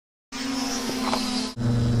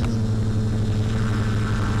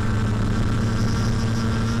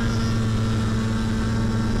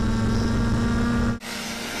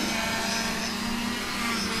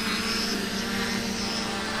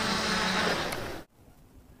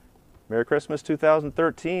Merry Christmas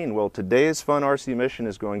 2013. Well, today's fun RC mission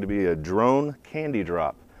is going to be a drone candy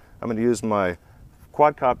drop. I'm going to use my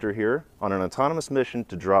quadcopter here on an autonomous mission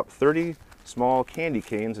to drop 30 small candy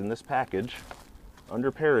canes in this package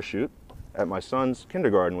under parachute at my son's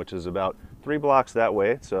kindergarten, which is about 3 blocks that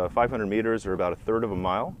way. It's 500 meters or about 1/3 of a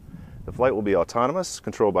mile. The flight will be autonomous,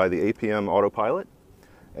 controlled by the APM autopilot,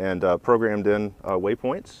 and programmed in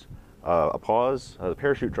waypoints, a pause, the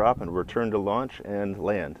parachute drop, and a return to launch and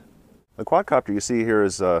land. The quadcopter you see here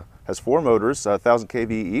has 4 motors, 1000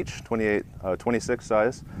 kV each, 26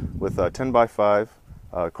 size, with 10x5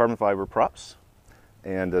 carbon fiber props,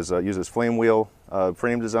 and uses flame wheel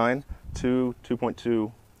frame design,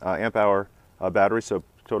 2.2 amp hour battery, so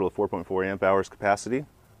total of 4.4 amp hours capacity,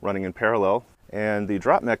 running in parallel. And the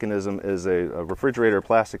drop mechanism is a refrigerator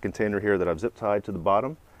plastic container here that I've zip tied to the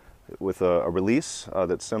bottom with a release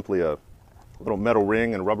that's simply a little metal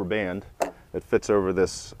ring and rubber band that fits over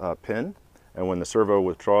this pin, and when the servo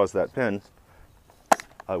withdraws that pin,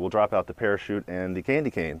 we'll drop out the parachute and the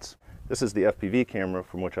candy canes. This is the FPV camera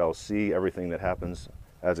from which I'll see everything that happens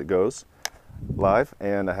as it goes live,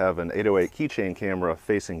 and I have an 808 keychain camera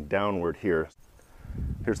facing downward here.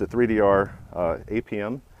 Here's the 3DR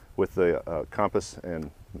APM with the compass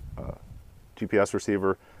and GPS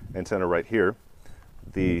receiver antenna right here.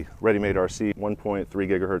 The ready-made RC 1.3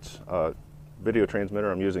 gigahertz video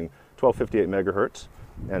transmitter. I'm using 1258 megahertz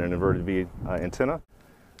and an inverted V antenna.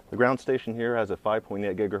 The ground station here has a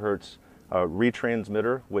 5.8 gigahertz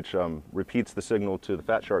retransmitter, which repeats the signal to the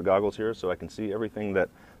Fat Shark goggles here, so I can see everything that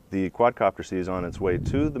the quadcopter sees on its way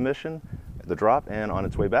to the mission, the drop, and on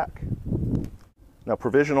its way back. Now,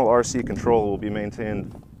 provisional RC control will be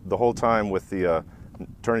maintained the whole time with the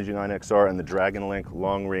Turnigy 9XR and the DragonLink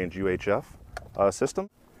long-range UHF system.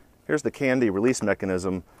 Here's the candy release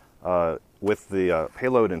mechanism with the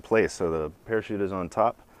payload in place. So the parachute is on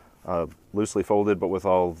top, loosely folded, but with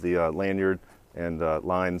all the lanyard and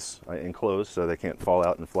lines enclosed so they can't fall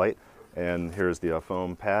out in flight. And here's the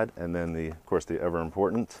foam pad, and then of course the ever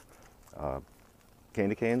important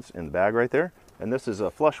candy canes in the bag right there. And this is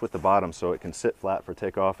flush with the bottom, so it can sit flat for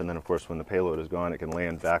takeoff, and then of course when the payload is gone it can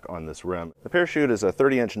land back on this rim. The parachute is a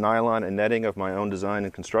 30-inch nylon and netting of my own design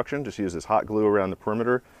and construction. Just uses hot glue around the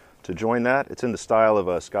perimeter to join that. It's in the style of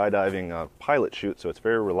a skydiving pilot chute, so it's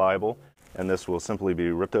very reliable, and this will simply be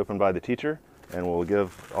ripped open by the teacher and will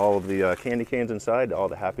give all of the candy canes inside to all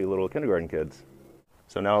the happy little kindergarten kids.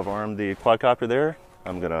 So now I've armed the quadcopter there.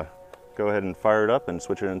 I'm gonna go ahead and fire it up and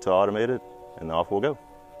switch it into automated, and off we'll go.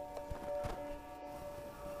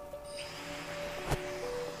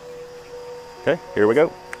 Okay, here we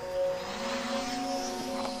go.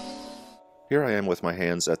 Here I am with my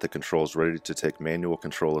hands at the controls, ready to take manual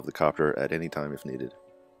control of the copter at any time if needed.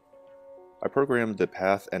 I programmed the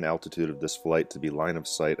path and altitude of this flight to be line of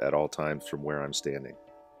sight at all times from where I'm standing.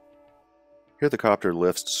 Here the copter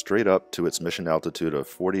lifts straight up to its mission altitude of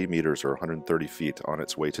 40 meters or 130 feet on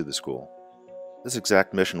its way to the school. This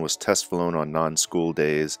exact mission was test flown on non-school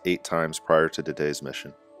days 8 times prior to today's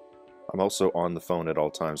mission. I'm also on the phone at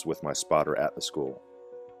all times with my spotter at the school.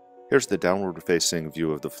 Here's the downward-facing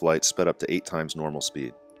view of the flight sped up to 8 times normal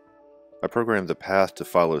speed. I programmed the path to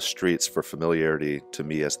follow streets for familiarity to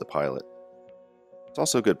me as the pilot. It's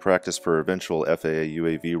also good practice for eventual FAA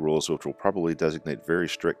UAV rules, which will probably designate very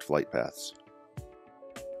strict flight paths.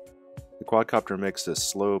 The quadcopter makes a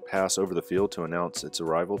slow pass over the field to announce its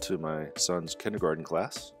arrival to my son's kindergarten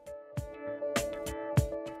class.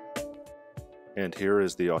 And here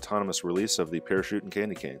is the autonomous release of the parachute and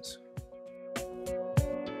candy canes.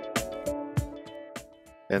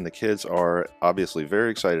 And the kids are obviously very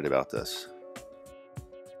excited about this.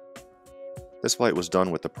 This flight was done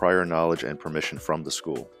with the prior knowledge and permission from the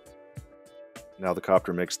school. Now the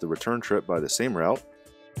copter makes the return trip by the same route.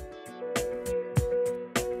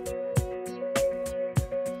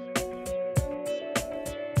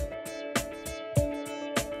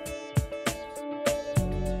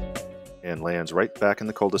 And lands right back in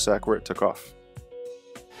the cul-de-sac where it took off.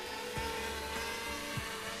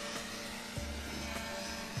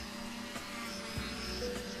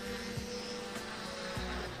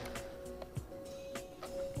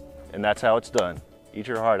 And that's how it's done. Eat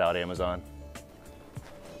your heart out, Amazon.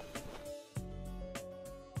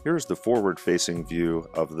 Here's the forward-facing view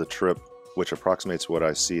of the trip, which approximates what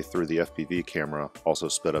I see through the FPV camera, also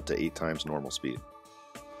sped up to 8 times normal speed.